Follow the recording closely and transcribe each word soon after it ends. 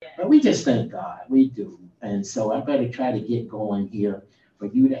we just thank God. We do. And so I better try to get going here for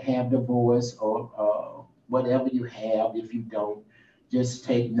you to have the voice or whatever you have. If you don't, just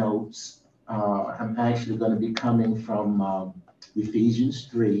take notes. I'm actually going to be coming from Ephesians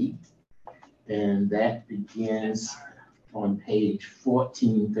 3, and that begins on page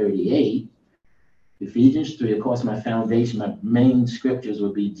 1438. Ephesians 3, of course, my foundation, my main scriptures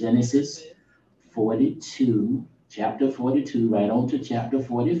will be Genesis 42, chapter 42, right on to chapter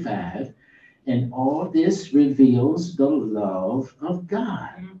 45. And all this reveals the love of God.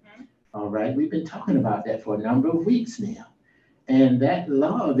 All right, we've been talking about that for a number of weeks now. And that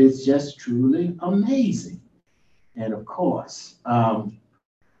love is just truly amazing. And of course,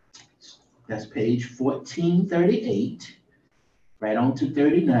 that's page 1438, right on to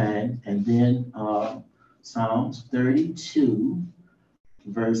 39, and then Psalms 32,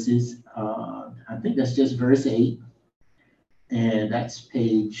 verses, I think that's just verse 8, and that's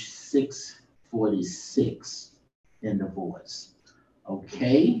page 646 in the voice.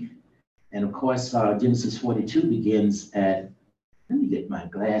 Okay, and of course, Genesis 42 begins at, let me get my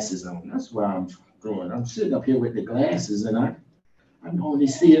glasses on. That's where I'm going. I'm sitting up here with the glasses, and I'm only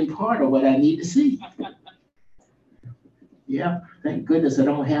seeing part of what I need to see. Yeah, thank goodness I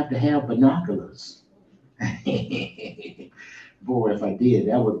don't have to have binoculars. Boy, if I did,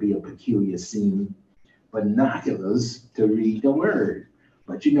 that would be a peculiar scene. Binoculars to read the word.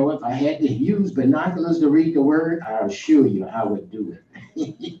 But you know, if I had to use binoculars to read the word, I assure you I would do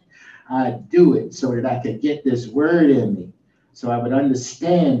it. I'd do it so that I could get this word in me, so I would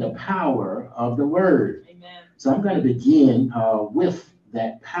understand the power of the word. Amen. So I'm going to begin with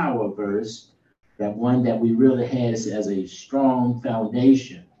that power verse, that one that we really has as a strong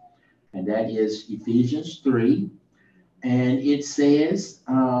foundation, and that is Ephesians 3. And it says,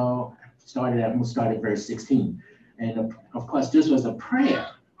 I'm going to start at verse 16. And of course, this was a prayer.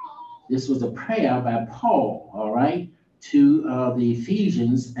 This was a prayer by Paul, all right, to the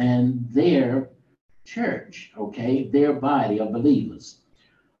Ephesians and their church, okay, their body of believers.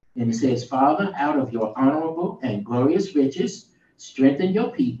 And it says, Father, out of your honorable and glorious riches, strengthen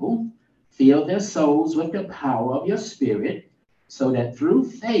your people, fill their souls with the power of your spirit, so that through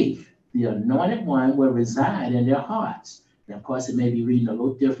faith, the anointed one will reside in their hearts. Now, of course, it may be reading a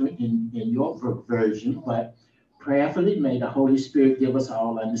little different in your version, but prayerfully, may the Holy Spirit give us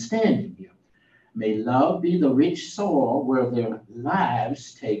all understanding here. May love be the rich soil where their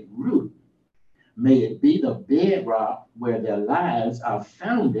lives take root. May it be the bedrock where their lives are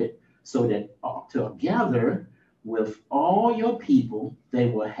founded, so that together with all your people, they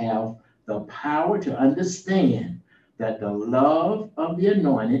will have the power to understand that the love of the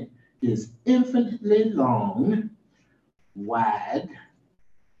anointed is infinitely long, wide,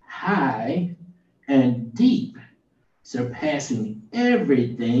 high, and deep, surpassing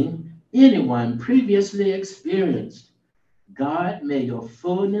everything anyone previously experienced. God, may your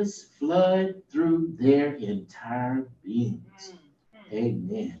fullness flood through their entire beings.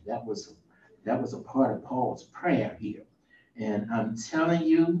 Amen. That was a part of Paul's prayer here. And I'm telling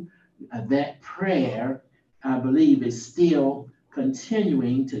you, that prayer, I believe, is still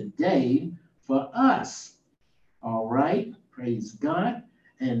continuing today for us. All right. Praise God.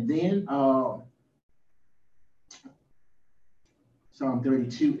 And then Psalm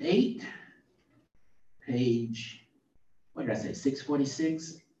 32:8, page, what did I say,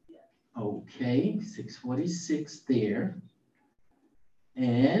 646? Okay, 646 there.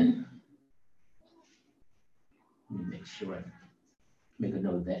 And let me make sure I make a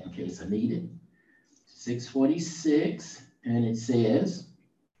note of that in case I need it. 646, and it says,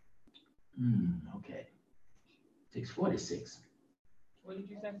 okay, 646. What did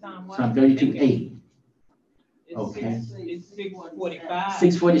you say, Psalm? Psalm 32:8. Okay. It's 645.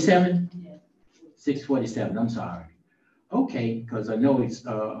 647? 647, I'm sorry. Okay, because I know it's,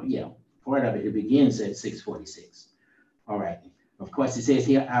 part of it begins at 646. All right. Of course, it says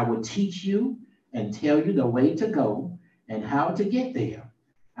here, I will teach you and tell you the way to go and how to get there.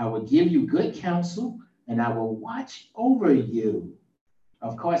 I will give you good counsel and I will watch over you.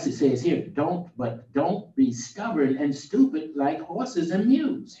 Of course, it says here, don't be stubborn and stupid like horses and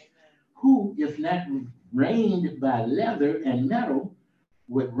mules, who, if not reined by leather and metal,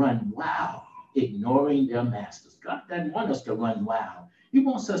 would run wild, ignoring their masters. God doesn't want us to run wild. He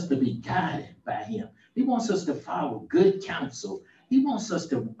wants us to be guided by him. He wants us to follow good counsel. He wants us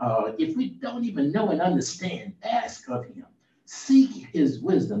to, if we don't even know and understand, ask of him. Seek his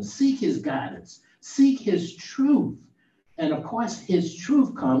wisdom, seek his guidance, seek his truth. And of course, his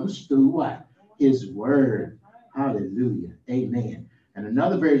truth comes through what? His word. Hallelujah. Amen. And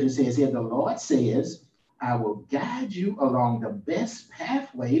another version says here, the Lord says, I will guide you along the best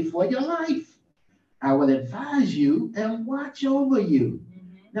pathway for your life. I will advise you and watch over you.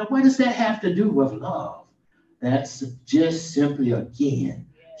 Mhm. Now, what does that have to do with love? That's just simply, again,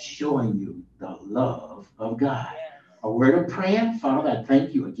 Yes. showing you the love of God. Yes. A word of prayer. Father, I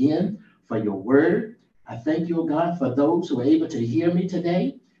thank you again for your word. I thank you, oh God, for those who are able to hear me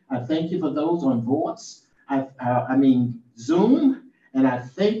today. I thank you for those on voice. Zoom. And I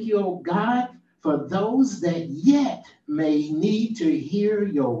thank you, oh God, for those that yet may need to hear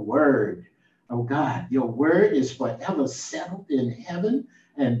your word. Oh God, your word is forever settled in heaven,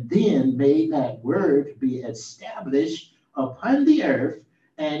 and then may that word be established upon the earth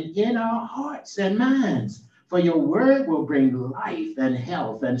and in our hearts and minds. For your word will bring life and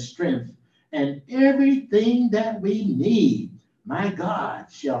health and strength and everything that we need. My God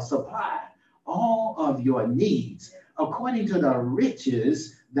shall supply all of your needs according to the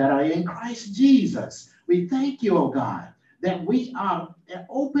riches that are in Christ Jesus. We thank you, oh God, that we are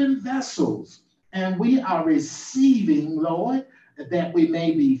open vessels and we are receiving, Lord, that we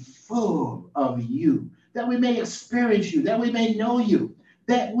may be full of you, that we may experience you, that we may know you,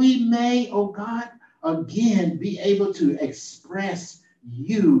 that we may, oh God, again be able to express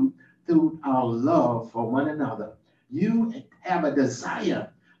you through our love for one another. You have a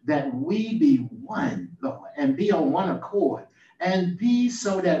desire that we be one, Lord, and be on one accord, and be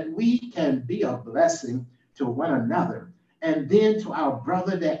so that we can be a blessing to one another, and then to our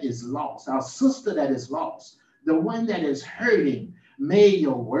brother that is lost, our sister that is lost, the one that is hurting. May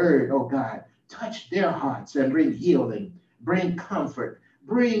your word, oh God, touch their hearts and bring healing, bring comfort,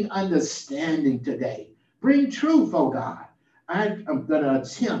 bring understanding today, bring truth, oh God. I am going to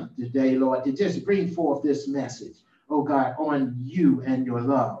attempt today, Lord, to just bring forth this message, oh God, on you and your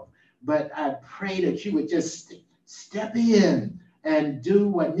love. But I pray that you would just step in and do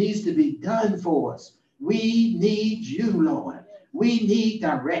what needs to be done for us. We need you, Lord. We need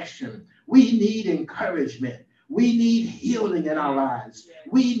direction. We need encouragement. We need healing in our lives.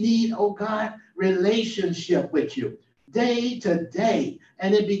 We need, oh God, relationship with you day to day.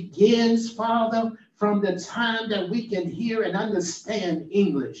 And it begins, Father, from the time that we can hear and understand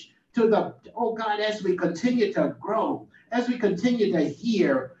English to the, oh God, as we continue to grow, as we continue to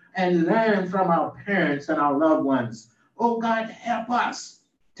hear and learn from our parents and our loved ones. Oh God, help us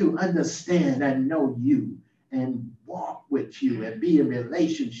to understand and know you and walk with you and be in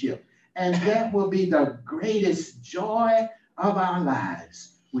relationship. And that will be the greatest joy of our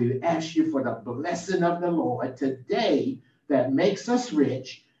lives. We ask you for the blessing of the Lord today that makes us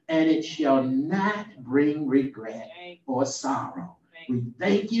rich, and it shall not bring regret or sorrow. We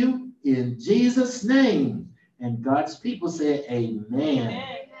thank you in Jesus' name. And God's people say, amen.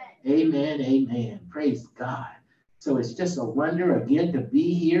 Amen. Amen. Praise God. So it's just a wonder again to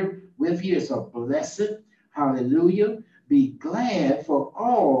be here with you. It's a blessing. Hallelujah. Be glad for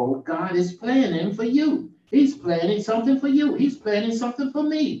all God is planning for you. He's planning something for you. He's planning something for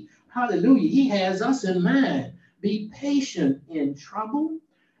me. Hallelujah. He has us in mind. Be patient in trouble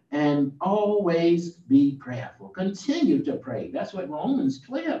and always be prayerful. Continue to pray. That's what Romans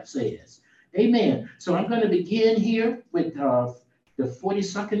 12 says. Amen. So I'm going to begin here with the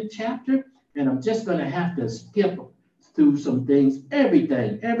 42nd chapter, and I'm just going to have to skip through some things.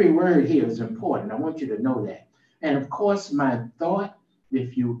 Everything, every word here is important. I want you to know that. And of course, my thought,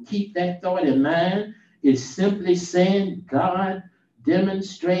 if you keep that thought in mind, is simply saying God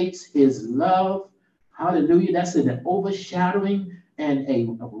demonstrates his love. Hallelujah. That's an overshadowing and a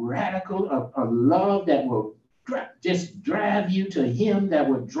radical, a love that will just drive you to him, that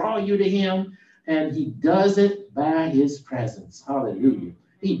will draw you to him. And he does it by his presence. Hallelujah.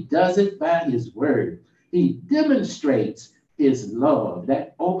 He does it by his word. He demonstrates his love,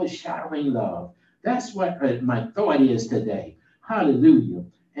 that overshadowing love. That's what my thought is today. Hallelujah.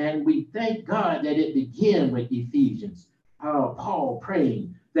 And we thank God that it began with Ephesians. Paul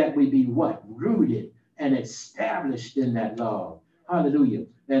praying that we be what? Rooted and established in that love. Hallelujah.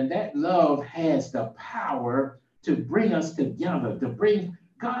 And that love has the power to bring us together, to bring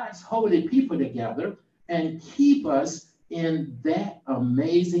God's holy people together and keep us in that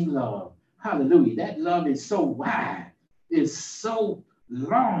amazing love. Hallelujah. That love is so wide, is so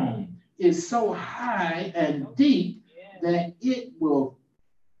long, is so high and deep that it will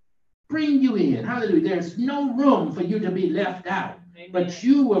bring you in. Hallelujah. There's no room for you to be left out, but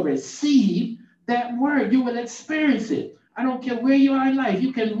you will receive that word. You will experience it. I don't care where you are in life.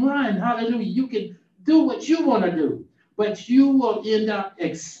 You can run. Hallelujah. You can do what you want to do, but you will end up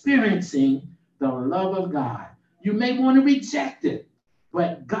experiencing the love of God. You may want to reject it,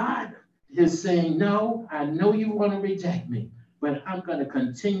 but God is saying, no, I know you want to reject me, but I'm going to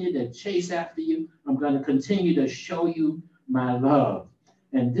continue to chase after you. I'm going to continue to show you my love.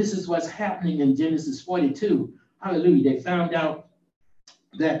 And this is what's happening in Genesis 42. Hallelujah. They found out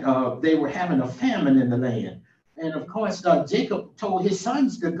that they were having a famine in the land. And of course, Jacob told his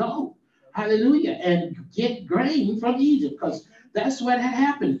sons to go, hallelujah, and get grain from Egypt, because that's what had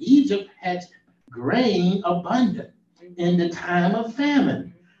happened. Egypt had grain abundant in the time of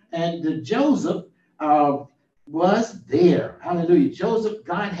famine. And Joseph was there. Hallelujah. Joseph,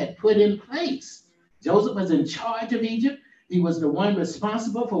 God had put in place. Joseph was in charge of Egypt. He was the one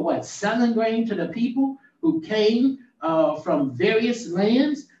responsible for what? Selling grain to the people who came from various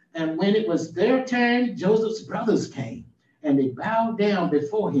lands. And when it was their turn, Joseph's brothers came and they bowed down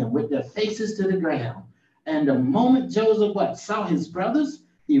before him with their faces to the ground. And the moment Joseph saw his brothers,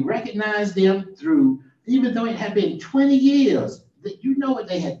 he recognized them through, even though it had been 20 years, that you know what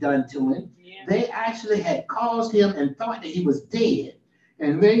they had done to him. Yeah. They actually had caused him and thought that he was dead.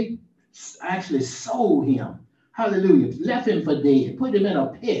 And they actually sold him. Hallelujah. Left him for dead, put him in a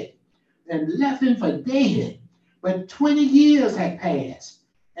pit and left him for dead. But 20 years had passed.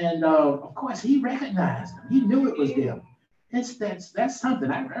 And of course, he recognized them. He knew it was them. That's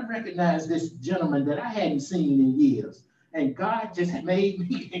something. I recognized this gentleman that I hadn't seen in years. And God just made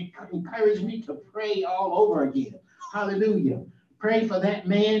me, encouraged me to pray all over again. Hallelujah. Pray for that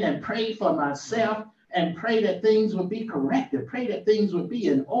man and pray for myself and pray that things would be corrected. Pray that things would be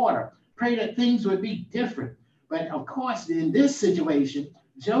in order. Pray that things would be different. But of course, in this situation,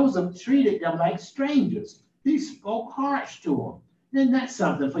 Joseph treated them like strangers. He spoke harsh to them. Isn't that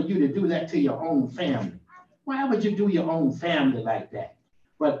something for you to do that to your own family? Why would you do your own family like that?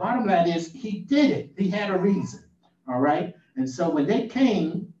 But bottom line is, he did it. He had a reason. All right. And so when they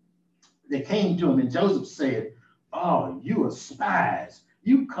came to him, and Joseph said, "Oh, you are spies.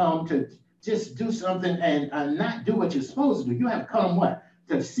 You come to just do something and not do what you're supposed to do. You have come what?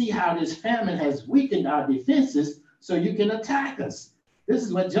 To see how this famine has weakened our defenses so you can attack us." This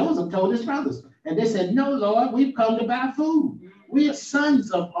is what Joseph told his brothers. And they said, "No, Lord, we've come to buy food. We are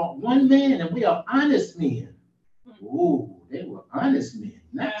sons of one man, and we are honest men." Ooh, they were honest men,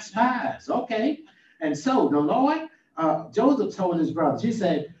 not spies. Okay. And so the Lord, Joseph told his brothers, he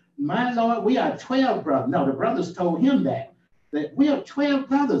said, "My Lord, we are 12 brothers." No, the brothers told him that we are 12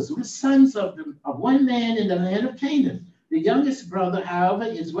 brothers. We're sons of one man in the land of Canaan. The youngest brother, however,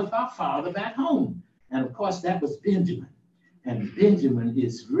 is with our father back home. And of course, that was Benjamin. And Benjamin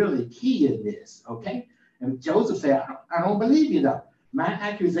is really key in this, okay? And Joseph said, I don't believe you, though. My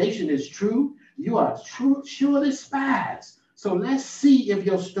accusation is true. You are surely spies. So let's see if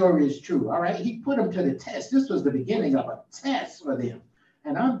your story is true, all right? He put them to the test. This was the beginning of a test for them.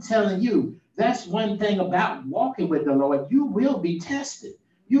 And I'm telling you, that's one thing about walking with the Lord. You will be tested.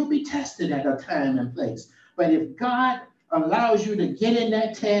 You'll be tested at a time and place. But if God allows you to get in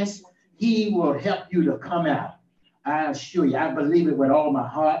that test, he will help you to come out. I assure you, I believe it with all my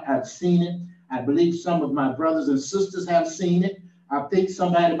heart. I've seen it. I believe some of my brothers and sisters have seen it. I think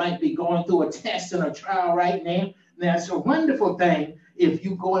somebody might be going through a test and a trial right now. Now, it's a wonderful thing if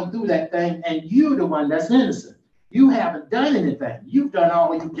you're going through that thing and you're the one that's innocent. You haven't done anything. You've done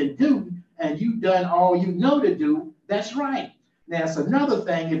all you can do, and you've done all you know to do. That's right. Now, it's another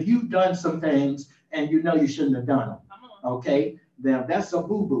thing if you've done some things and you know you shouldn't have done them. Okay? Now, that's a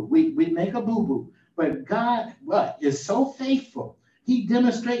boo-boo. We make a boo-boo. But God, is so faithful. He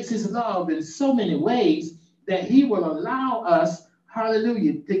demonstrates his love in so many ways that he will allow us,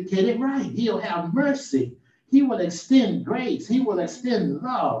 hallelujah, to get it right. He'll have mercy. He will extend grace. He will extend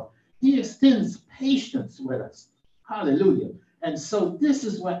love. He extends patience with us. Hallelujah. And so this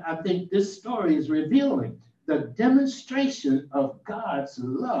is what I think this story is revealing, the demonstration of God's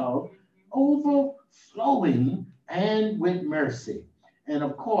love overflowing and with mercy. And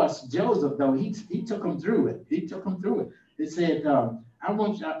of course, Joseph, though, he took him through it. He took him through it. He said, I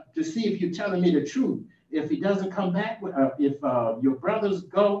want you to see if you're telling me the truth. If he doesn't come back, if your brothers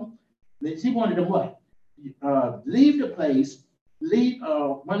go, he wanted them what? Leave the place, leave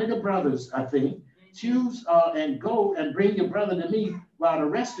one of the brothers, I think, choose and go and bring your brother to me while the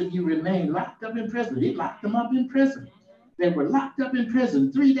rest of you remain locked up in prison. He locked them up in prison. They were locked up in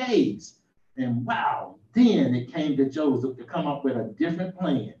prison 3 days. And wow, then it came to Joseph to come up with a different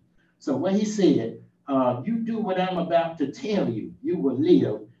plan. So what he said, you do what I'm about to tell you, you will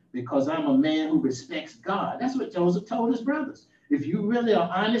live because I'm a man who respects God. That's what Joseph told his brothers. If you really are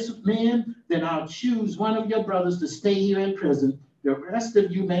honest men, then I'll choose one of your brothers to stay here in prison. The rest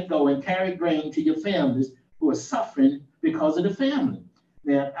of you may go and carry grain to your families who are suffering because of the famine.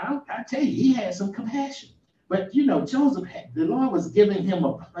 Now, I tell you, he had some compassion. But, you know, Joseph, the Lord was giving him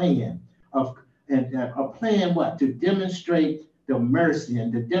a plan a plan what? To demonstrate the mercy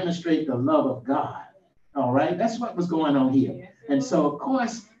and to demonstrate the love of God. All right, that's what was going on here. And so, of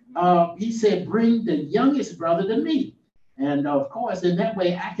course, he said, bring the youngest brother to me. And of course, in that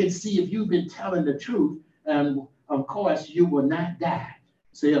way, I can see if you've been telling the truth. And of course, you will not die.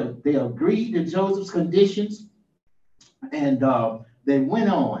 So they agreed to Joseph's conditions, and they went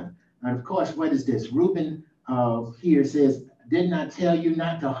on. And of course, what is this? Reuben here says, did not tell you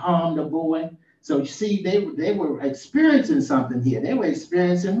not to harm the boy. So you see, they were experiencing something here. They were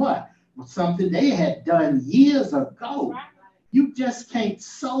experiencing what? Something they had done years ago. You just can't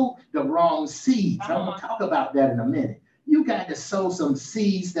sow the wrong seeds. I'm going to talk about that in a minute. You got to sow some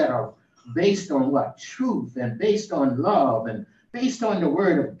seeds that are based on what? Truth, and based on love, and based on the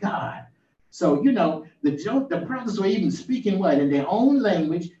word of God. So, you know, the brothers were even speaking what? In their own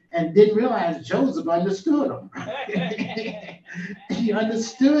language, and didn't realize Joseph understood them. He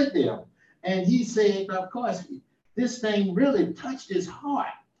understood them. And he said, of course, this thing really touched his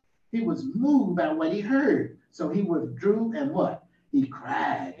heart. He was moved by what he heard. So he withdrew, and what? He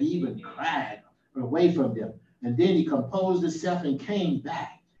cried. He even cried away from them. And then he composed himself and came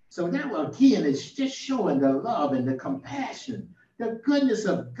back. So that was key, and it's just showing the love and the compassion. The goodness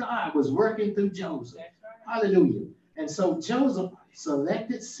of God was working through Joseph. Hallelujah. And so Joseph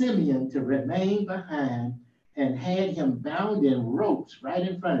selected Simeon to remain behind and had him bound in ropes right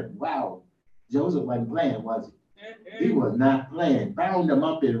in front of him. Wow. Joseph wasn't playing, was he? He was not playing. Bound him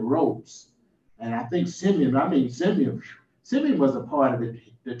up in ropes. And I think Simeon was a part of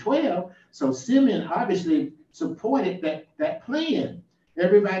the 12. So Simeon obviously supported that plan.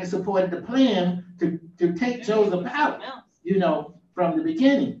 Everybody supported the plan to take Joseph out, you know, from the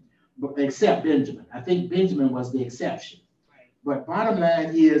beginning, except Benjamin. I think Benjamin was the exception. But bottom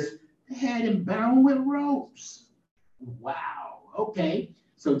line is, they had him bound with ropes. Wow. Okay.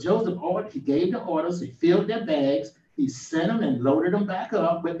 So Joseph he gave the orders. He filled their bags. He sent them and loaded them back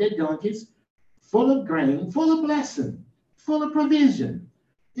up with their donkeys, full of grain, full of blessing, full of provision.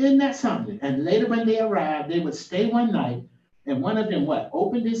 Isn't that something? And later when they arrived, they would stay one night, and one of them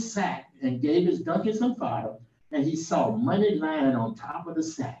opened his sack and gave his donkey some fodder, and he saw money lying on top of the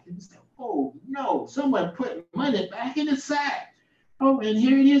sack. And he said, oh no, someone put money back in the sack. Oh, and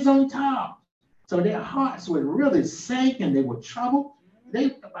here it is on top. So their hearts were really sank, and they were troubled.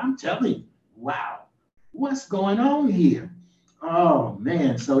 I'm telling you, wow, what's going on here? Oh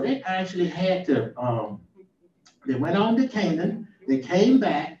man, so they actually had to, they went on to Canaan, they came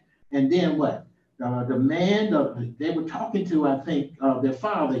back, and then what? The man they were talking to, I think, their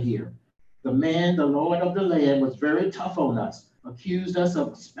father here. The man, the Lord of the land, was very tough on us, accused us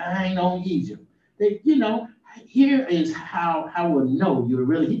of spying on Egypt. Here is how I would know you're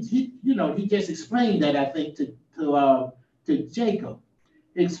really, he just explained that, I think, to Jacob.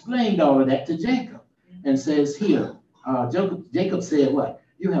 He explained all of that to Jacob, and says here, Jacob said what?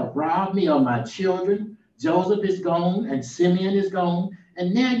 You have robbed me of my children. Joseph is gone, and Simeon is gone,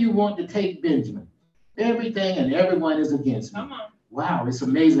 and now you want to take Benjamin. Everything and everyone is against me. Wow, it's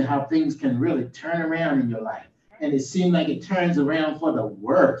amazing how things can really turn around in your life. And it seems like it turns around for the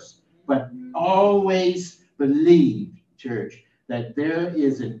worse. But always believe, church, that there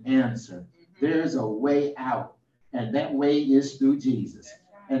is an answer. There's a way out. And that way is through Jesus.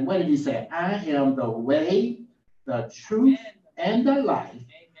 And what did he say? I am the way, the truth, and the life.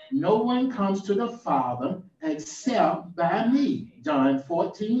 No one comes to the Father except by me. John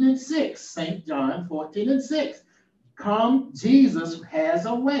 14:6. St. John 14:6. Come, Jesus has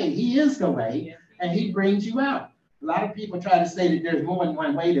a way. He is the way, and he brings you out. A lot of people try to say that there's more than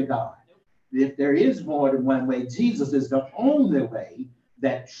one way to God. If there is more than one way, Jesus is the only way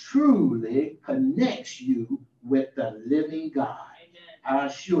that truly connects you with the living God. I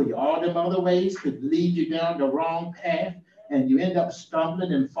assure you, all them other ways could lead you down the wrong path, and you end up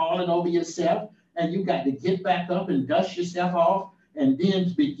stumbling and falling over yourself, and you got to get back up and dust yourself off, and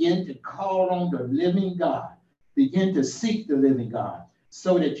then begin to call on the living God. Begin to seek the living God,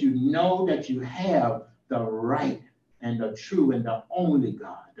 so that you know that you have the right and the true and the only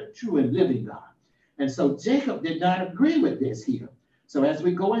God, the true and living God. And so Jacob did not agree with this here. So as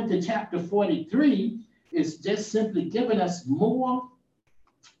we go into chapter 43, it's just simply giving us more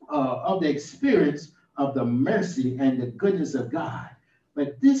of the experience of the mercy and the goodness of God.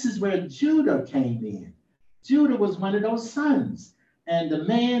 But this is where Judah came in. Judah was one of those sons. And the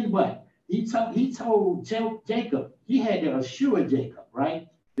man, what? He told Jacob, he had to assure Jacob, right?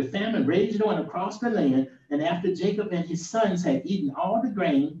 The famine raged on across the land, and after Jacob and his sons had eaten all the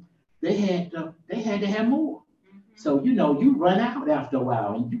grain, they had to have more. So, you run out after a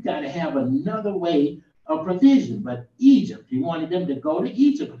while, and you got to have another way of provision. But Egypt, he wanted them to go to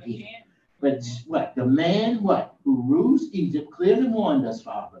Egypt again. But what? The man, what? Who rules Egypt clearly warned us,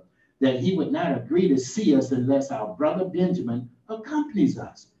 Father, that he would not agree to see us unless our brother Benjamin accompanies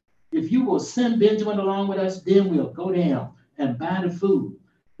us. If you will send Benjamin along with us, then we'll go down and buy the food.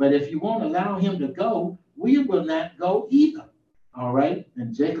 But if you won't allow him to go, we will not go either. All right?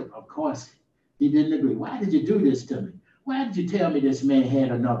 And Jacob, of course, he didn't agree. Why did you do this to me? Why did you tell me this man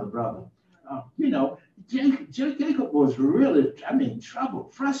had another brother? You know, Jacob was really,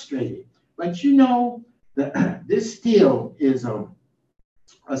 troubled, frustrated. But you know, this still is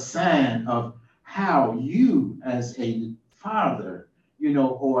a sign of how you as a father, you know,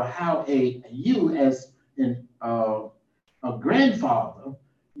 or how you as a grandfather,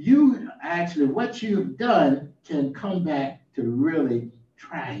 you actually, what you've done can come back to really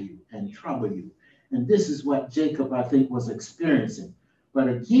try you and trouble you. And this is what Jacob, I think, was experiencing. But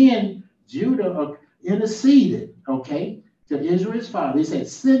again, Judah interceded, okay, to Israel's father. He said,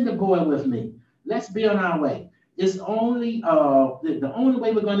 send the boy with me. Let's be on our way. It's only the only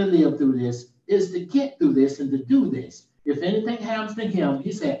way we're going to live through this is to get through this and to do this. If anything happens to him,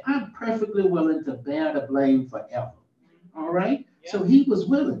 he said, I'm perfectly willing to bear the blame forever. All right? Yeah. So he was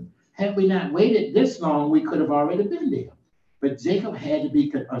willing. Had we not waited this long, we could have already been there. But Jacob had to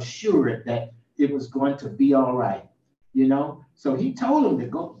be assured that it was going to be all right. You know? So he told him to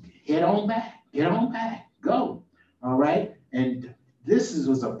go, get on back, go. All right? And this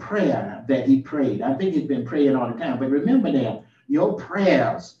was a prayer that he prayed. I think he's been praying all the time. But remember now, your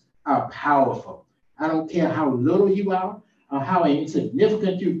prayers are powerful. I don't care how little you are or how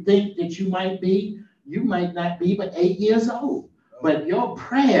insignificant you think that you might be. You might not be but 8 years old. But your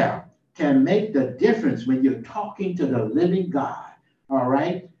prayer can make the difference when you're talking to the living God. All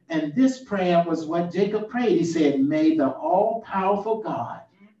right? And this prayer was what Jacob prayed. He said, may the all-powerful God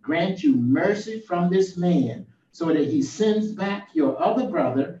grant you mercy from this man, so that he sends back your other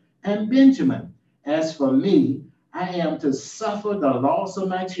brother and Benjamin. As for me, I am to suffer the loss of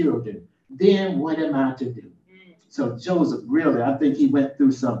my children. Then what am I to do? So Joseph, really, I think he went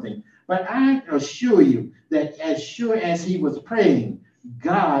through something. But I assure you that as sure as he was praying,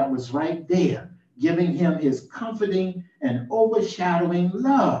 God was right there, giving him his comforting and overshadowing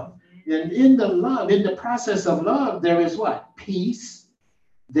love. And in the process of love, there is what? Peace.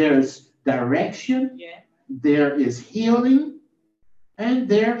 There's direction. Yeah. There is healing, and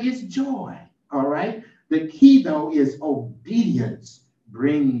there is joy. All right. The key, though, is obedience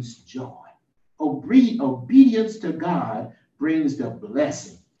brings joy. Obedience to God brings the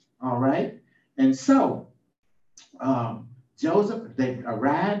blessing. All right. And so Joseph, they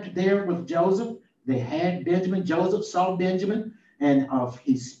arrived there with Joseph. They had Benjamin. Joseph saw Benjamin, and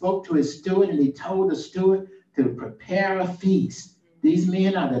he spoke to his steward, and he told the steward to prepare a feast. These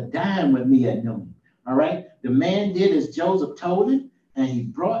men are to dine with me at noon. All right. The man did as Joseph told him, and he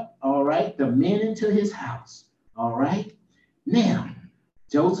brought, all right, the men into his house. All right. Now,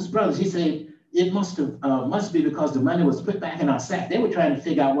 Joseph's brothers, he said, it must be because the money was put back in our sack. They were trying to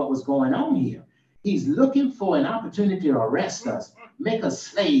figure out what was going on here. He's looking for an opportunity to arrest us, make us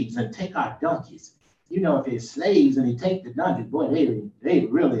slaves, and take our donkeys. You know, if it's slaves and he take the donkeys, boy, they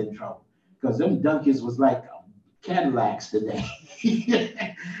really in trouble, because them donkeys was like Cadillacs today.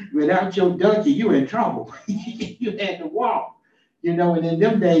 Without your donkey, you in trouble. You had to walk. You know, and in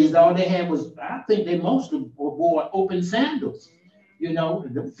them days, all they had was, I think they mostly wore open sandals. You know,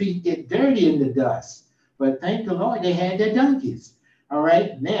 the feet get dirty in the dust. But thank the Lord, they had their donkeys. All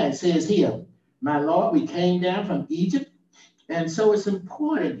right, now it says here, my Lord, we came down from Egypt. And so it's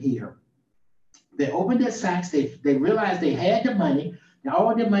important here. They opened their sacks. They realized they had the money. Now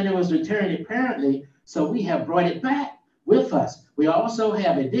all the money was returned apparently, so we have brought it back with us. We also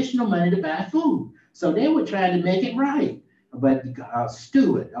have additional money to buy food. So they were trying to make it right. But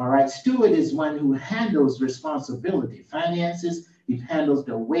steward, all right, steward is one who handles responsibility, finances. He handles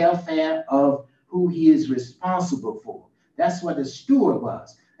the welfare of who he is responsible for. That's what the steward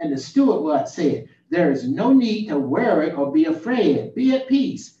was. And the steward what said, there is no need to worry or be afraid. Be at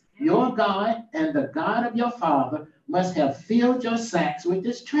peace. Your God and the God of your father must have filled your sacks with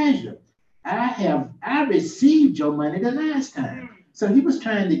this treasure. I received your money the last time. So he was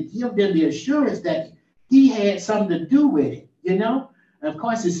trying to give them the assurance that he had something to do with it, you know? And of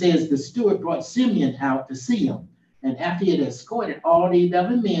course, it says the steward brought Simeon out to see him. And after he had escorted all the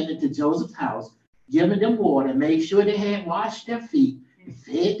 11 men into Joseph's house, given them water, made sure they had washed their feet,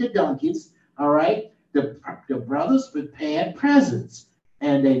 fed the donkeys, all right? The brothers prepared presents.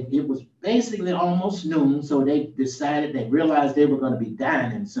 And it was basically almost noon, so they realized they were going to be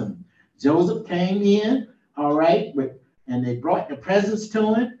dining soon. Joseph came in, all right, and they brought the presents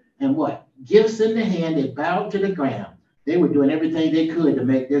to him, and what? Gifts in the hand, they bowed to the ground. They were doing everything they could to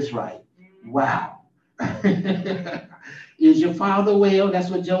make this right. Wow. Is your father well? That's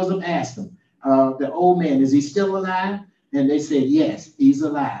what Joseph asked him. The old man, is he still alive? And they said, yes, he's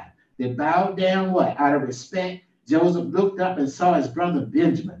alive. They bowed down what? Out of respect, Joseph looked up and saw his brother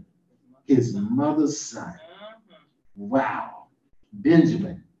Benjamin, his mother's son. Wow.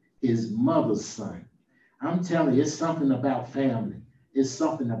 Benjamin, his mother's son. I'm telling you, it's something about family. It's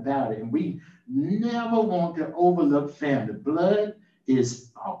something about it. And we never want to overlook family. Blood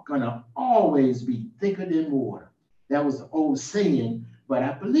is going to always be thicker than water. That was the old saying, but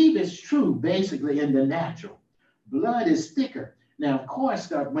I believe it's true basically in the natural. Blood is thicker. Now, of course,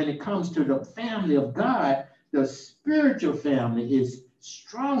 when it comes to the family of God, the spiritual family is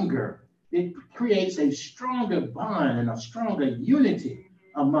stronger. It creates a stronger bond and a stronger unity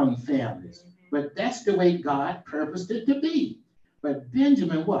among families. But that's the way God purposed it to be. But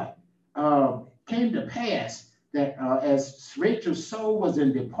Benjamin, what? Came to pass that as Rachel's soul was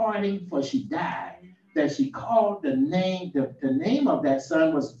in departing, for she died, that she called the name of that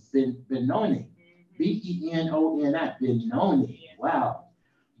son was Benoni, Benoni, Benoni. Wow.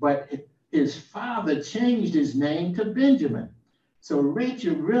 But his father changed his name to Benjamin. So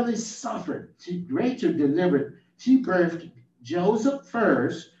Rachel really suffered. Rachel delivered. She birthed Joseph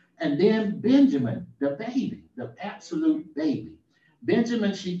first, and then Benjamin, the baby, the absolute baby.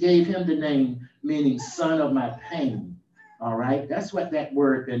 Benjamin, she gave him the name meaning son of my pain. All right, that's what that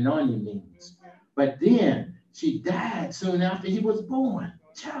word Benoni means. But then she died soon after he was born.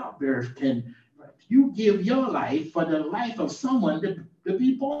 Childbirth can, you give your life for the life of someone to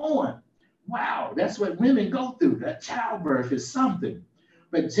be born. Wow, that's what women go through. That childbirth is something.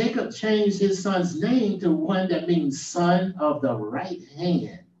 But Jacob changed his son's name to one that means son of the right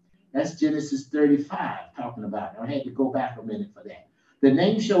hand. That's Genesis 35 talking about. I had to go back a minute for that. The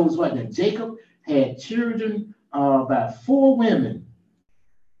name shows what? That Jacob had children by four women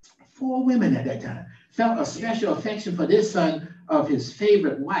at that time. Felt a special affection for this son of his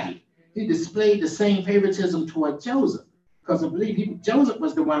favorite wife. He displayed the same favoritism toward Joseph, because I believe Joseph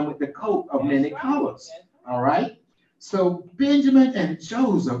was the one with the coat of many colors. All right. So Benjamin and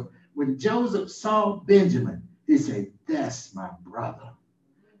Joseph, when Joseph saw Benjamin, he said, that's my brother.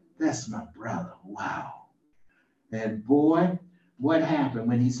 That's my brother. Wow. And boy, what happened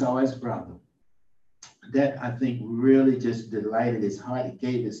when he saw his brother? That I think really just delighted his heart. It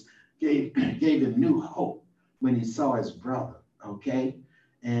gave him new hope when he saw his brother. Okay.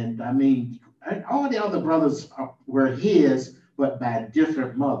 And I mean, all the other brothers were his, but by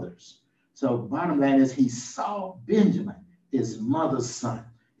different mothers. So bottom line is he saw Benjamin, his mother's son.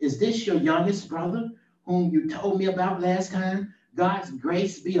 Is this your youngest brother whom you told me about last time? God's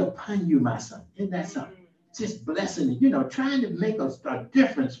grace be upon you, my son. Isn't that something? Just blessing it, trying to make a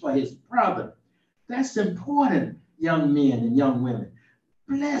difference for his brother. That's important, young men and young women.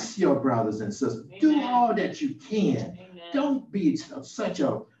 Bless your brothers and sisters. Amen. Do all that you can. Amen. Don't be such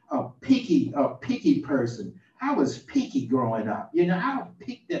a picky person. I was picky growing up. I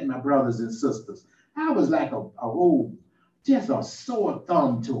picked at my brothers and sisters. I was like just a sore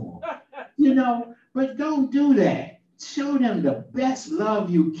thumb to them. But don't do that. Show them the best love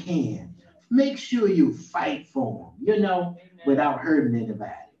you can. Make sure you fight for them, without hurting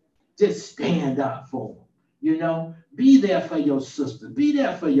anybody. Just stand up for them, Be there for your sister. Be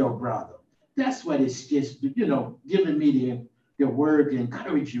there for your brother. That's what it's just, giving me the word to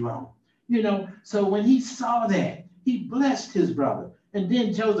encourage you on. So when he saw that, he blessed his brother. And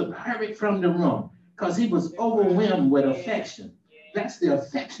then Joseph hurried from the room because he was overwhelmed with affection. That's the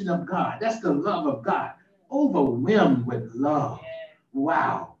affection of God. That's the love of God. Overwhelmed with love.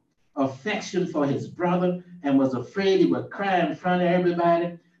 Wow. Affection for his brother, and was afraid he would cry in front of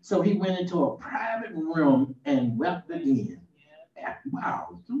everybody. So he went into a private room and wept again.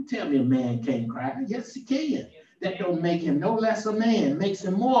 Wow. Don't tell me a man can't cry. Yes, he can. That don't make him no less a man. Makes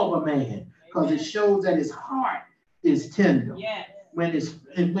him more of a man, because it shows that his heart is tender. Yes. When he's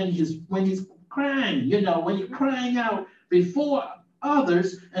crying, when he's crying out before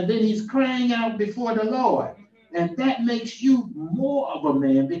others, and then he's crying out before the Lord. And that makes you more of a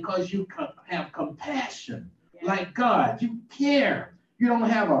man, because you have compassion like God. You care. You don't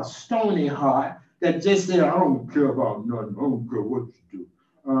have a stony heart that just says, I don't care about nothing. I don't care what you do.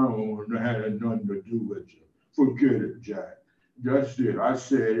 I don't want to have nothing to do with you. Forget it, Jack. That's it. I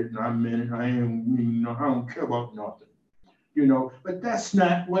said it and I meant it. I don't care about nothing. But that's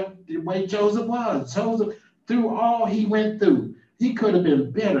not the way Joseph was. Joseph, through all he went through, he could have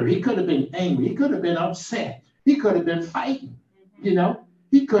been bitter. He could have been angry. He could have been upset. He could have been fighting.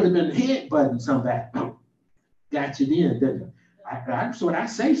 He could have been headbutting somebody. Got you then, didn't it? That's what I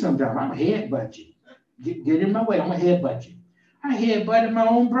say sometimes. I'm headbutt you. Get in my way. I'm going to headbutt you. I headbutted my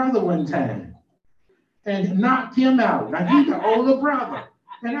own brother one time and knocked him out. Now he's the older brother,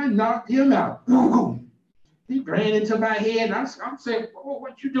 and I knocked him out. He ran into my head. And I'm saying, "Oh,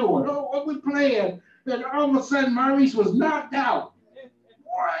 what you doing? Oh, what we playing?" And all of a sudden, Maurice was knocked out.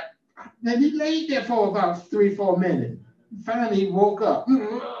 What? Then he laid there for about 3, 4 minutes. Finally, he woke up.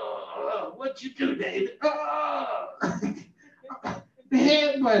 What you do, David? The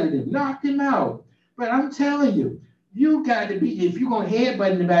headbutted him, knocked him out. But I'm telling you, you got to be, if you're going to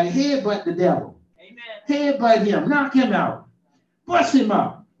headbutt anybody, headbutt the devil. Amen. Headbutt him, knock him out, bust him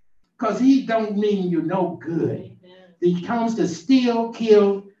up, because he don't mean you no good. Amen. He comes to steal,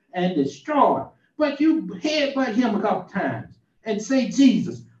 kill, and destroy. But you headbutt him a couple times and say,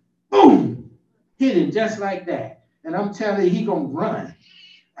 Jesus, boom, hit him just like that. And I'm telling you, he going to run.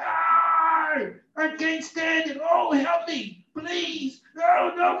 I can't stand it. Oh, help me, please.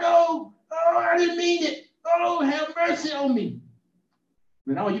 No, no, no. Oh, I didn't mean it. Oh, have mercy on me.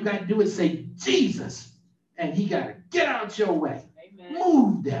 But all you got to do is say, Jesus, and he got to get out your way. Amen.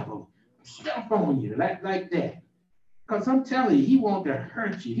 Move, devil. Step on you like that. Because I'm telling you, he want to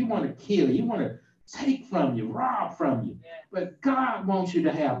hurt you. He want to kill you. He want to take from you, rob from you. Yeah. But God wants you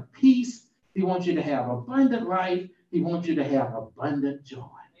to have peace. He wants you to have abundant life. He wants you to have abundant joy.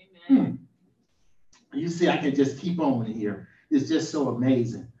 Amen. You see, I can just keep on here. It's just so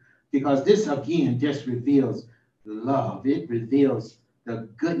amazing. Because this, again, just reveals love. It reveals the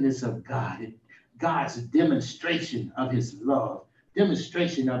goodness of God. God's demonstration of his love,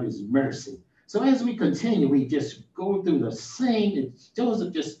 demonstration of his mercy. So as we continue, we just go through the same,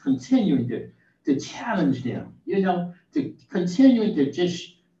 Joseph just continuing to challenge them, to continuing to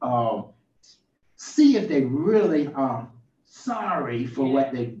just see if they really are sorry for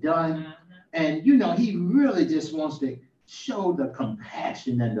what they've done. And, he really just wants to show the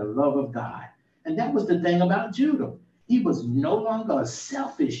compassion and the love of God. And that was the thing about Judah. He was no longer a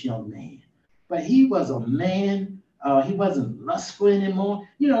selfish young man, but he was a man. He wasn't lustful anymore.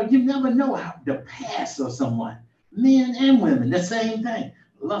 You never know how the past of someone, men and women, the same thing,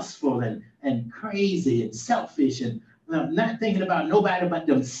 lustful and crazy and selfish and not thinking about nobody but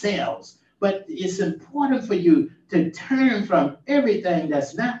themselves. But it's important for you to turn from everything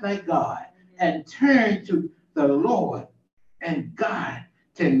that's not like God and turn to the Lord, and God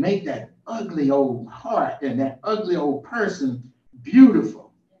can make that ugly old heart and that ugly old person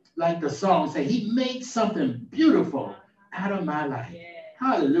beautiful. Like the song say, he made something beautiful out of my life. Yeah.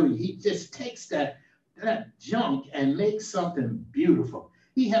 Hallelujah. He just takes that junk and makes something beautiful.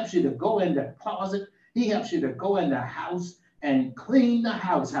 He helps you to go in the closet. He helps you to go in the house and clean the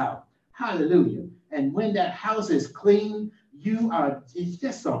house out. Hallelujah. And when that house is clean, it's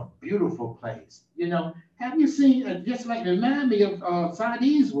just a beautiful place. Have you seen, just like remind me of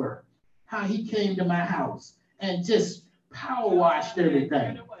Sadi's work, how he came to my house and just power washed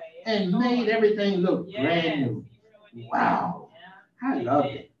everything and made everything look brand new. Wow. I love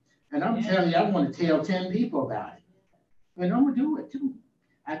it. And I'm telling you, I want to tell 10 people about it. And I'm going to do it too.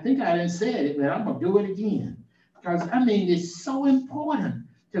 I think I didn't say it, but I'm going to do it again. Because, it's so important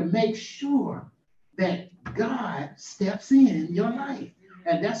to make sure that God steps in your life.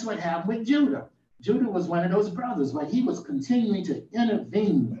 And that's what happened with Judah. Judah was one of those brothers, but he was continuing to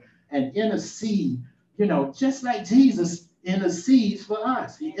intervene and intercede, just like Jesus intercedes for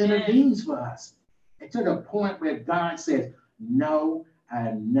us. He intervenes for us. And to the point where God says, no,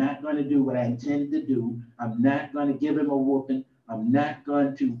 I'm not going to do what I intended to do. I'm not going to give him a whooping. I'm not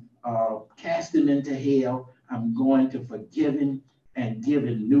going to cast him into hell. I'm going to forgive him and give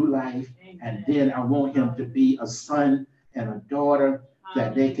him new life. And then I want him to be a son and a daughter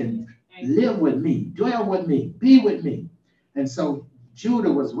that they can live with me, dwell with me, be with me. And so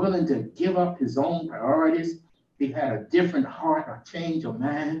Judah was willing to give up his own priorities. He had a different heart, a change of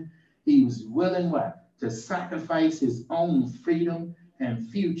mind. He was willing to sacrifice his own freedom and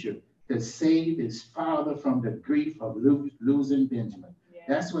future to save his father from the grief of losing Benjamin. Yeah.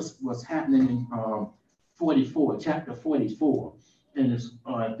 That's what's happening in 44, chapter 44. And it's,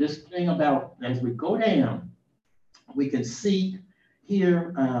 this thing about, as we go down, we can see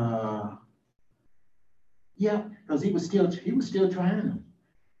here, because he was still trying them,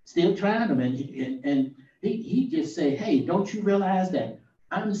 and he just said, hey, don't you realize that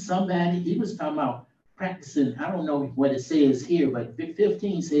I'm somebody? He was talking about practicing. I don't know what it says here, but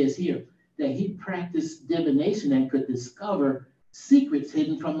 15 says here that he practiced divination and could discover secrets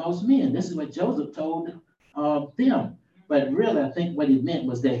hidden from most men. This is what Joseph told them. But really, I think what he meant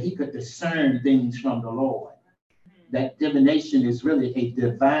was that he could discern things from the Lord. That divination is really a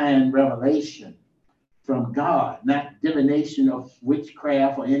divine revelation from God, not divination of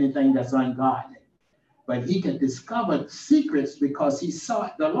witchcraft or anything that's ungodly. but he could discover secrets because he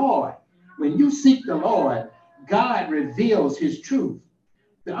sought the Lord. When you seek the Lord, God reveals his truth.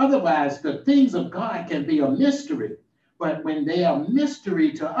 Otherwise, the things of God can be a mystery. But when they are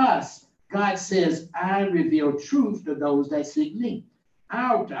mystery to us, God says, I reveal truth to those that seek me.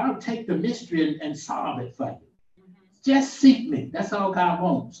 I'll take the mystery and solve it for you. Just seek me. That's all God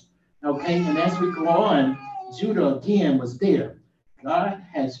wants. Okay, and as we go on, Judah again was there. God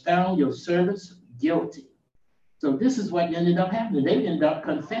has found your servants guilty. So this is what ended up happening. They ended up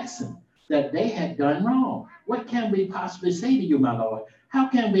confessing that they had done wrong. What can we possibly say to you, my Lord? How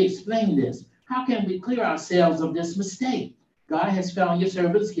can we explain this? How can we clear ourselves of this mistake? God has found your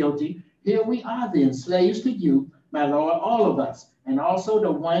servants guilty. Here we are then, slaves to you, my Lord, all of us, and also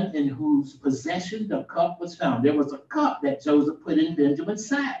the one in whose possession the cup was found. There was a cup that Joseph put in Benjamin's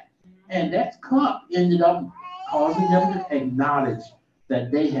side, and that cup ended up causing them to acknowledge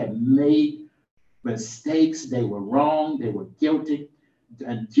that they had made mistakes, they were wrong, they were guilty.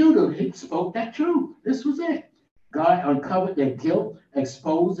 And Judah, he spoke that truth. This was it. God uncovered their guilt,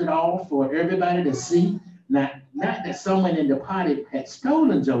 exposed it all for everybody to see. Not that someone in the party had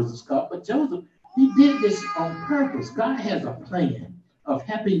stolen Joseph's cup, but Joseph, he did this on purpose. God has a plan of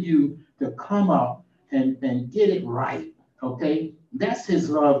helping you to come up and get it right. Okay? That's his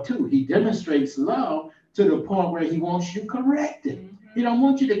love too. He demonstrates love to the point where he wants you corrected. He don't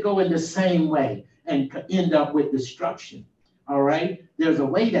want you to go in the same way and end up with destruction. All right? There's a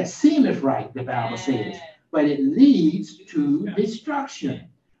way that seemeth right, the Bible says, but it leads to destruction.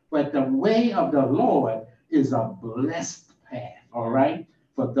 But the way of the Lord is a blessed path, all right,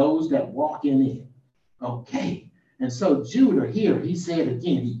 for those that walk in it. Okay. And so Judah here, he said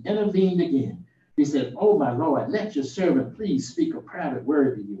again, he intervened again. He said, oh, my Lord, let your servant please speak a private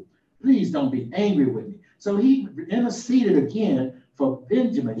word to you. Please don't be angry with me. So he interceded again for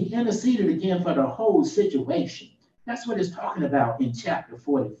Benjamin. He interceded again for the whole situation. That's what it's talking about in chapter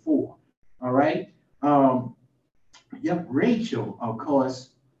 44. All right. Yep, Rachel, of course.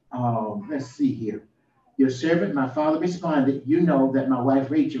 Let's see here. Your servant, my father, responded, you know that my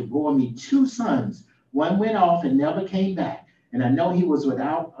wife Rachel bore me 2 sons. One went off and never came back. And I know he was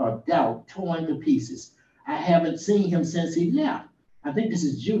without a doubt torn to pieces. I haven't seen him since he left. I think this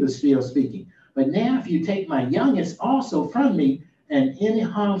is Judah still speaking. But now if you take my youngest also from me, and any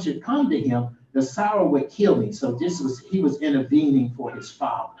harm should come to him, the sorrow would kill me. So he was intervening for his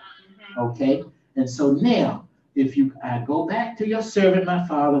father. Okay? And so now, if I go back to your servant, my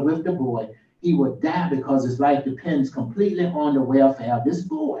father, with the boy, he will die because his life depends completely on the welfare of this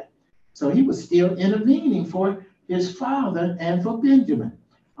boy. So he was still intervening for his father and for Benjamin.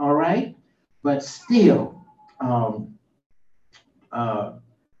 All right? But still,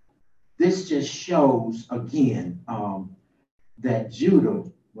 this just shows again that Judah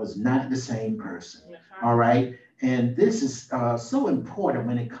was not the same person. All right? And this is so important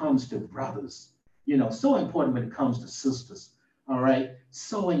when it comes to brothers, you know, so important when it comes to sisters. All right?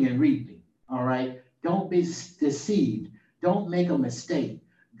 Sowing and reaping. All right? Don't be deceived. Don't make a mistake.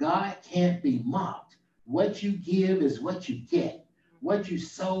 God can't be mocked. What you give is what you get. What you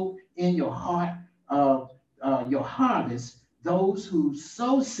sow in your heart, your harvest, those who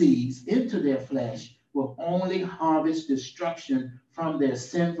sow seeds into their flesh will only harvest destruction from their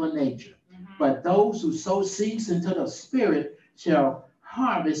sinful nature. But those who sow seeds into the Spirit shall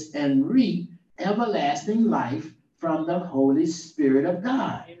harvest and reap everlasting life from the Holy Spirit of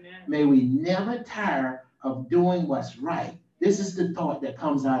God. Amen. May we never tire of doing what's right. This is the thought that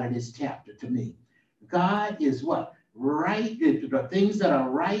comes out of this chapter to me. God is what? Right. The things that are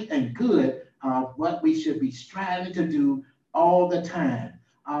right and good are what we should be striving to do all the time.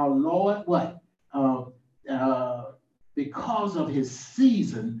 Our Lord, what? Because of his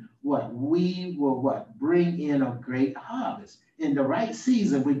season, what? We will what? Bring in a great harvest. In the right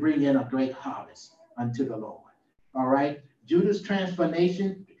season, we bring in a great harvest unto the Lord. All right? Judah's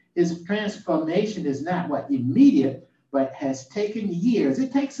transformation, his transformation is not what? Immediate, but has taken years.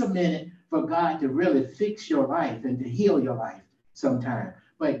 It takes a minute for God to really fix your life and to heal your life sometime.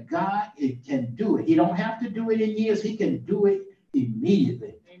 But God, it can do it. He don't have to do it in years. He can do it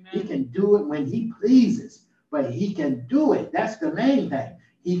immediately. Amen. He can do it when he pleases, but he can do it. That's the main thing.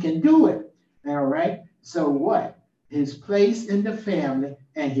 He can do it. All right. So what? His place in the family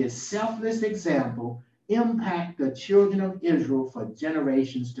and his selfless example impact the children of Israel for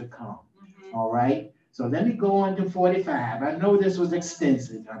generations to come. All right. So let me go on to 45. I know this was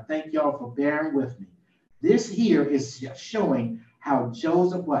extensive. I thank y'all for bearing with me. This here is showing how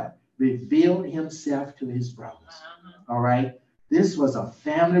Joseph what? Revealed himself to his brothers. All right. This was a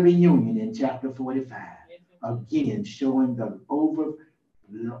family reunion in chapter 45. Again, showing the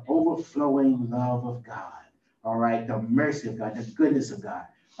overflowing love of God. All right, the mercy of God, the goodness of God.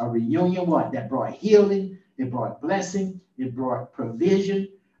 A reunion, what? That brought healing, it brought blessing, it brought provision,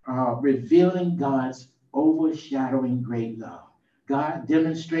 revealing God's overshadowing great love. God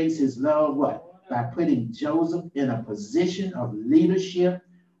demonstrates his love, what? By putting Joseph in a position of leadership,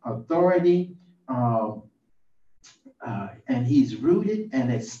 authority, and he's rooted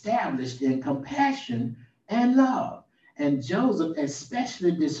and established in compassion and love. And Joseph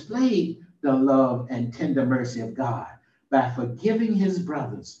especially displayed the love and tender mercy of God by forgiving his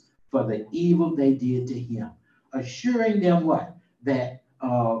brothers for the evil they did to him, assuring them what? That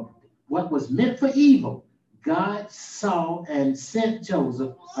what was meant for evil, God saw and sent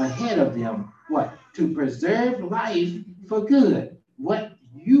Joseph ahead of them, what? To preserve life for good. What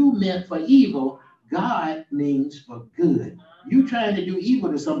you meant for evil, God means for good. You trying to do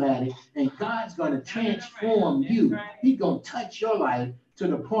evil to somebody, and God's going to transform you. He's going to touch your life to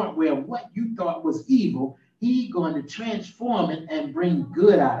the point where what you thought was evil, he's going to transform it and bring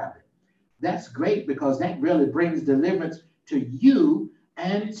good out of it. That's great, because that really brings deliverance to you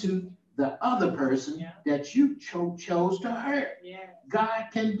and to the other person that you chose to hurt. God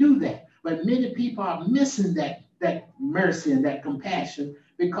can do that. But many people are missing that mercy and that compassion,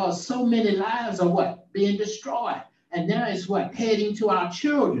 because so many lives are what? Being destroyed. And now it's what? Heading to our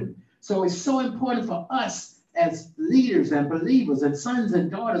children. So it's so important for us as leaders and believers and sons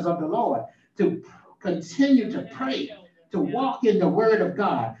and daughters of the Lord to continue to pray, to walk in the word of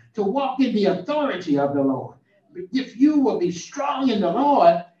God, to walk in the authority of the Lord. If you will be strong in the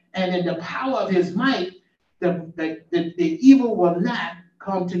Lord and in the power of his might, the evil will not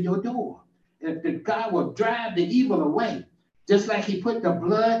come to your door. If God will drive the evil away, just like he put the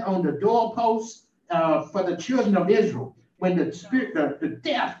blood on the doorposts for the children of Israel when the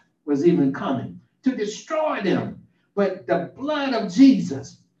death was even coming to destroy them. But the blood of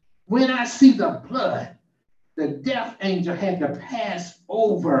Jesus, when I see the blood, the death angel had to pass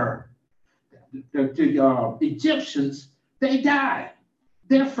over the Egyptians. They died.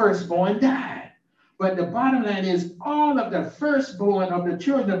 Their firstborn died. But the bottom line is all of the firstborn of the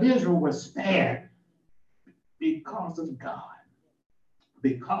children of Israel was spared because of God,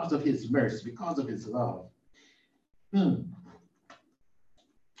 because of his mercy, because of his love. I'm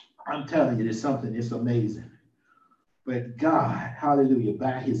telling you, there's something, it's amazing. But God, hallelujah,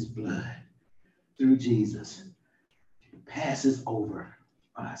 by his blood, through Jesus, passes over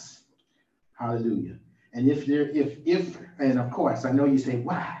us. Hallelujah. And and of course, I know you say,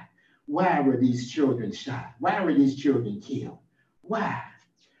 why? Why were these children shot? Why were these children killed? Why?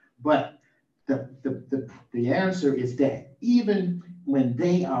 But the answer is that even when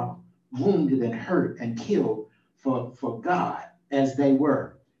they are wounded and hurt and killed for God, as they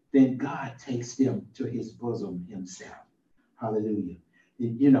were, then God takes them to his bosom himself. Hallelujah.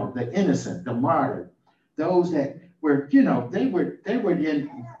 You know, the innocent, the martyr, those that were, they were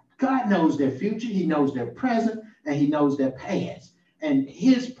in, God knows their future, he knows their present, and he knows their past. And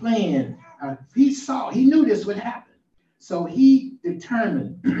his plan, he knew this would happen. So he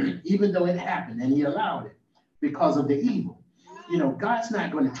determined, even though it happened, and he allowed it because of the evil. God's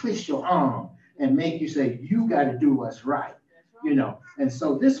not going to twist your arm and make you say, you got to do what's right. And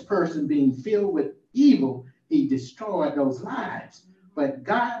so this person being filled with evil, he destroyed those lives. But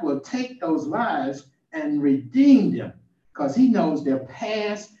God will take those lives and redeem them, because he knows their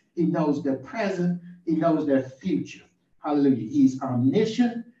past, he knows their present, he knows their future. Hallelujah. He's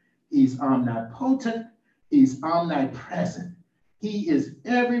omniscient, he's omnipotent, he's omnipresent. He is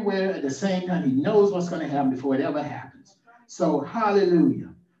everywhere at the same time. He knows what's going to happen before it ever happens. So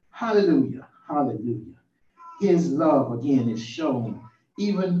hallelujah, hallelujah, hallelujah. His love again is shown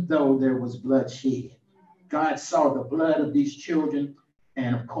even though there was bloodshed. God saw the blood of these children,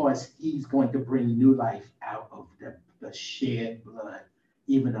 and of course, he's going to bring new life out of the shed blood,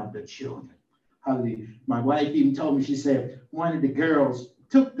 even of the children. Hallelujah. My wife even told me, she said, one of the girls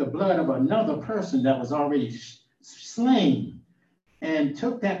took the blood of another person that was already slain and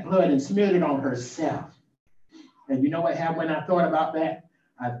took that blood and smeared it on herself. And you know what happened when I thought about that?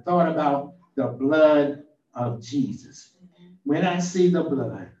 I thought about the blood of Jesus. When I see the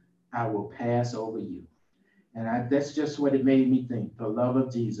blood, I will pass over you. And that's just what it made me think. The love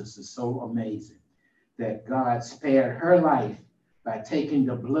of Jesus is so amazing that God spared her life by taking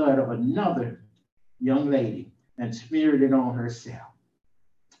the blood of another young lady and smeared it on herself.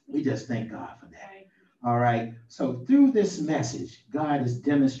 We just thank God for that. All right. So through this message, God is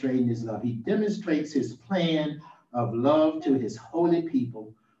demonstrating his love. He demonstrates his plan of love to his holy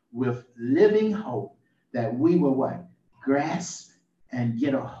people with living hope that we will what? Grasp and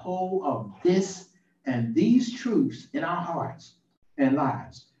get a hold of this and these truths in our hearts and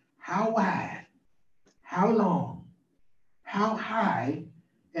lives. How wide, how long, how high,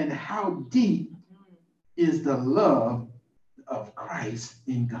 and how deep is the love of Christ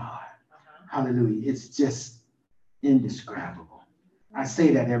in God. Hallelujah. It's just indescribable. I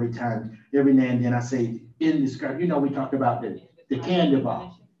say that every time, every now and then I say indescribable. You know, we talked about the candy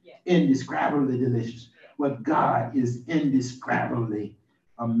bar, indescribably delicious. Well, God is indescribably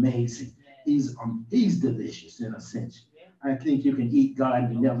amazing. He's delicious in a sense. I think you can eat God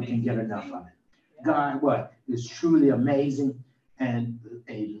and you never can get enough of it. God, what, is truly amazing and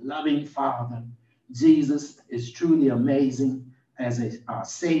a loving Father. Jesus is truly amazing as a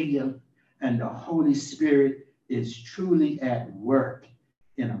Savior, and the Holy Spirit is truly at work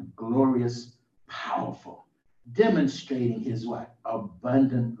in a glorious, powerful, demonstrating his what?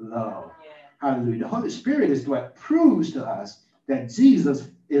 Abundant love. Hallelujah. The Holy Spirit is what proves to us that Jesus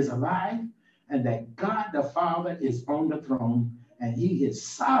is alive and that God the Father is on the throne and he is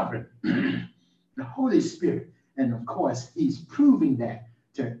sovereign. The Holy Spirit. And of course, he's proving that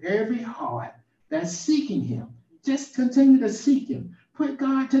to every heart that's seeking him. Just continue to seek him. Put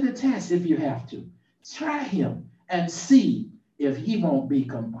God to the test if you have to. Try him and see if he won't be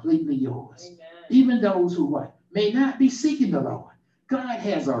completely yours. Amen. Even those who what? May not be seeking the Lord. God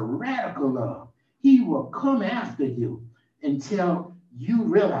has a radical love. He will come after you until you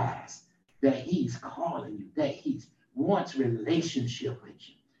realize that he's calling you, that he wants relationship with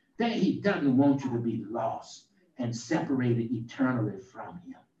you, that he doesn't want you to be lost and separated eternally from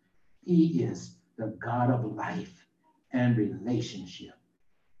him. He is the God of life and relationship.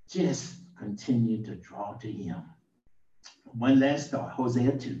 Just continue to draw to him. One last thought,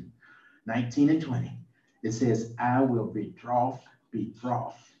 Hosea 2, 19 and 20. It says, I will betroth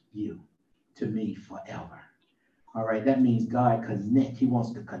you to me forever. All right, that means God connect. He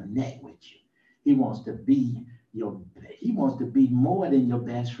wants to connect with you. He wants to be more than your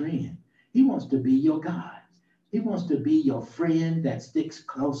best friend. He wants to be your God. He wants to be your friend that sticks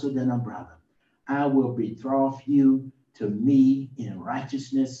closer than a brother. I will betroth you to me in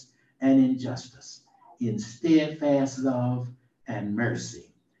righteousness and in justice, in steadfast love and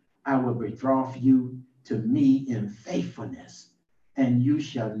mercy. I will betroth you to me in faithfulness, and you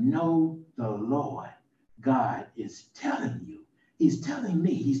shall know the Lord. God is telling you, he's telling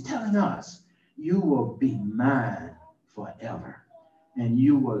me, he's telling us, you will be mine forever, and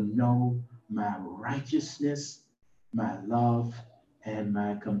you will know my righteousness, my love, and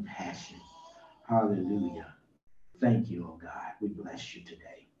my compassion. Hallelujah. Thank you, oh God. We bless you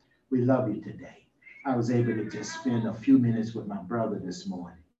today. We love you today. I was able to just spend a few minutes with my brother this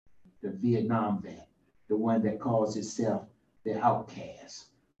morning, the Vietnam vet, the one that calls himself the outcast.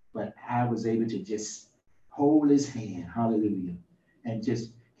 But I was able to just hold his hand, hallelujah, and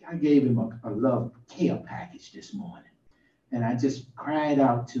I gave him a love care package this morning. And I just cried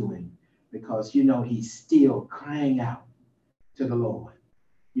out to him because, he's still crying out to the Lord,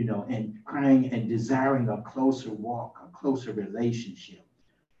 and crying and desiring a closer walk, a closer relationship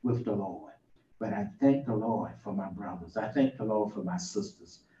with the Lord. But I thank the Lord for my brothers. I thank the Lord for my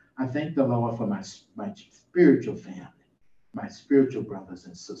sisters. I thank the Lord for my spiritual family, my spiritual brothers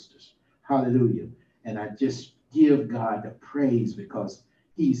and sisters. Hallelujah. And I just give God the praise because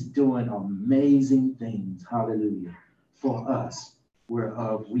he's doing amazing things. Hallelujah. For us,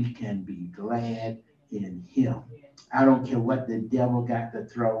 whereof we can be glad in him. I don't care what the devil got to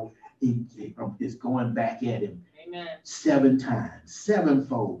throw. He is going back at him. Amen. 7 times,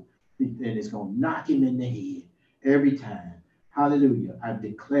 sevenfold. And it's going to knock him in the head every time. Hallelujah. I'm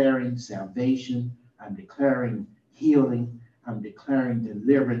declaring salvation. I'm declaring healing. I'm declaring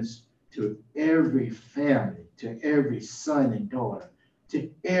deliverance to every family, to every son and daughter, to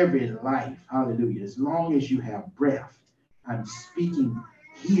every life. Hallelujah. As long as you have breath, I'm speaking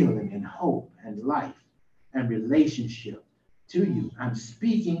healing and hope and life and relationship to you. I'm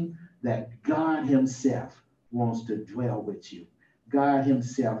speaking that God himself wants to dwell with you. God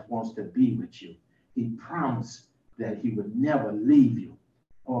himself wants to be with you. He promised that he would never leave you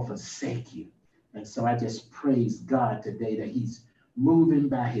or forsake you. And so I just praise God today that he's moving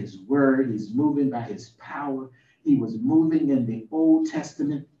by his word. He's moving by his power. He was moving in the Old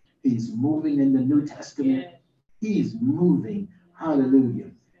Testament. He's moving in the New Testament. Yeah. He's moving.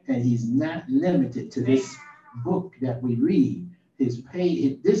 Hallelujah. And he's not limited to this book that we read.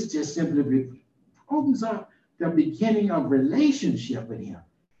 This just simply opens up the beginning of relationship with him.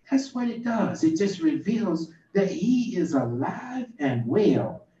 That's what it does. It just reveals that he is alive and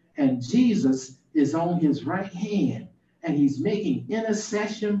well. And Jesus is on his right hand. And he's making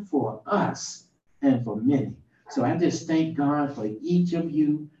intercession for us and for many. So I just thank God for each of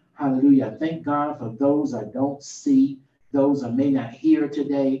you. Hallelujah. I thank God for those I don't see. those that may not hear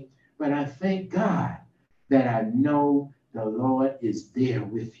today. But I thank God that I know the Lord is there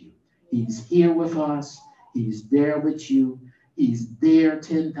with you. He's here with us. He's there with you. He's there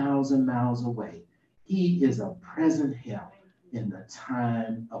 10,000 miles away. He is a present help in the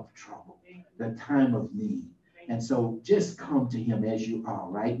time of trouble, the time of need. And so just come to him as you are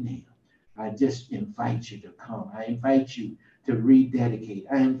right now. I just invite you to come. I invite you to rededicate.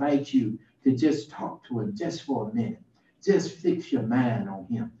 I invite you to just talk to him just for a minute. Just fix your mind on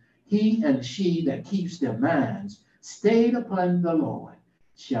him. He and she that keeps their minds stayed upon the Lord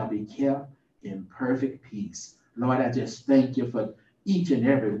shall be kept in perfect peace. Lord, I just thank you for each and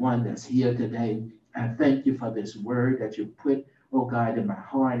every one that's here today. I thank you for this word that you put, oh God, in my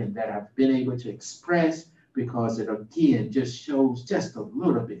heart and that I've been able to express, because it again just shows just a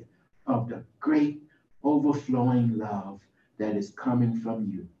little bit of the great overflowing love that is coming from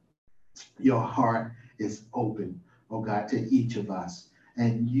you. Your heart is open, oh God, to each of us,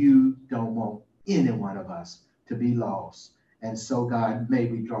 and you don't want any one of us to be lost. And so, God, may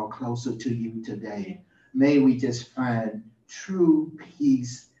we draw closer to you today. May we just find true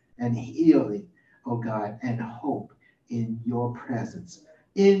peace and healing, oh God, and hope in your presence.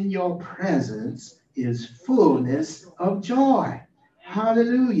 In your presence is fullness of joy.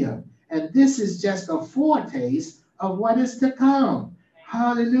 Hallelujah. And this is just a foretaste of what is to come.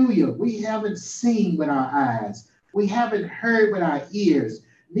 Hallelujah. We haven't seen with our eyes. We haven't heard with our ears.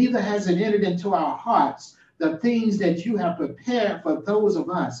 Neither has it entered into our hearts the things that you have prepared for those of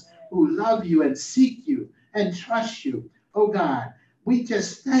us who love you and seek you and trust you. Oh God, we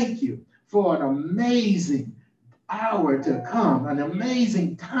just thank you for an amazing hour to come, an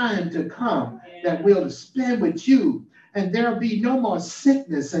amazing time to come that we'll spend with you. And there'll be no more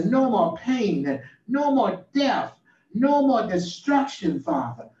sickness and no more pain and no more death, no more destruction,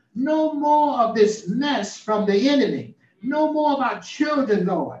 Father. No more of this mess from the enemy. No more of our children,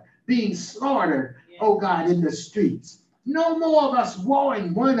 Lord, being slaughtered, oh God, in the streets. No more of us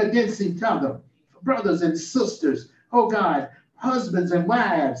warring one against each other, brothers and sisters, oh God, husbands and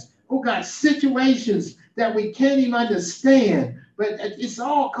wives, oh God, situations that we can't even understand. But it's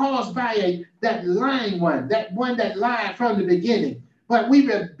all caused by that lying one, that one that lied from the beginning. But we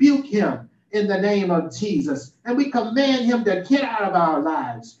rebuke him in the name of Jesus. And we command him to get out of our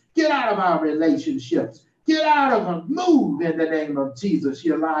lives, get out of our relationships, get out of them, move in the name of Jesus,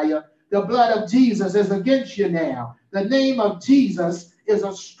 you liar. The blood of Jesus is against you now. The name of Jesus is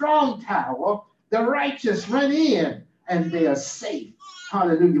a strong tower. The righteous run in and they are safe.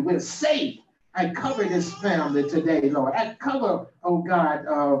 Hallelujah. We're safe. I cover this family today, Lord. I cover, oh God,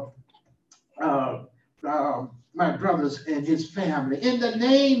 my brothers and his family. In the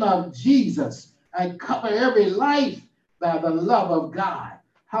name of Jesus, I cover every life by the love of God.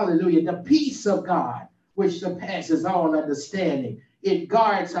 Hallelujah. The peace of God, which surpasses all understanding. It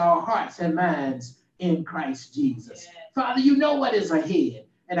guards our hearts and minds in Christ Jesus. Father, you know what is ahead.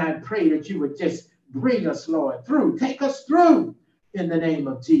 And I pray that you would just bring us, Lord, through. Take us through in the name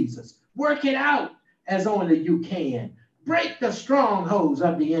of Jesus. Work it out as only you can. Break the strongholds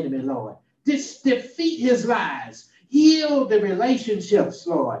of the enemy, Lord. Defeat his lies. Heal the relationships,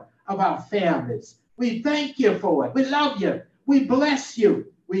 Lord, of our families. We thank you for it. We love you. We bless you.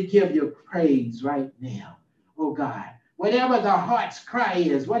 We give you praise right now. Oh God, whatever the heart's cry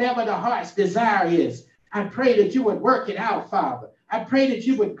is, whatever the heart's desire is, I pray that you would work it out, Father. I pray that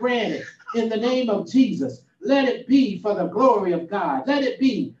you would grant it in the name of Jesus. Let it be for the glory of God. Let it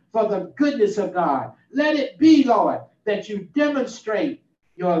be for the goodness of God. Let it be, Lord, that you demonstrate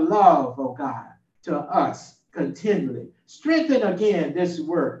your love, oh God, to us continually. Strengthen again this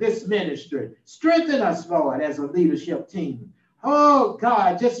work, this ministry. Strengthen us, Lord, as a leadership team. Oh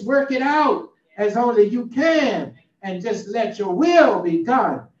God, just work it out as only you can, and just let your will be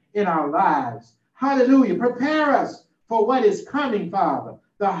done in our lives. Hallelujah. Prepare us for what is coming, Father.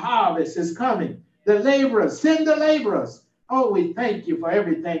 The harvest is coming. The laborers, send the laborers. Oh, we thank you for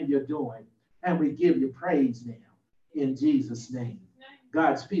everything you're doing, and we give you praise now in Jesus' name.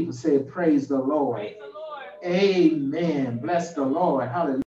 God's people say, praise the Lord. Praise the Lord. Amen. Bless the Lord. Hallelujah.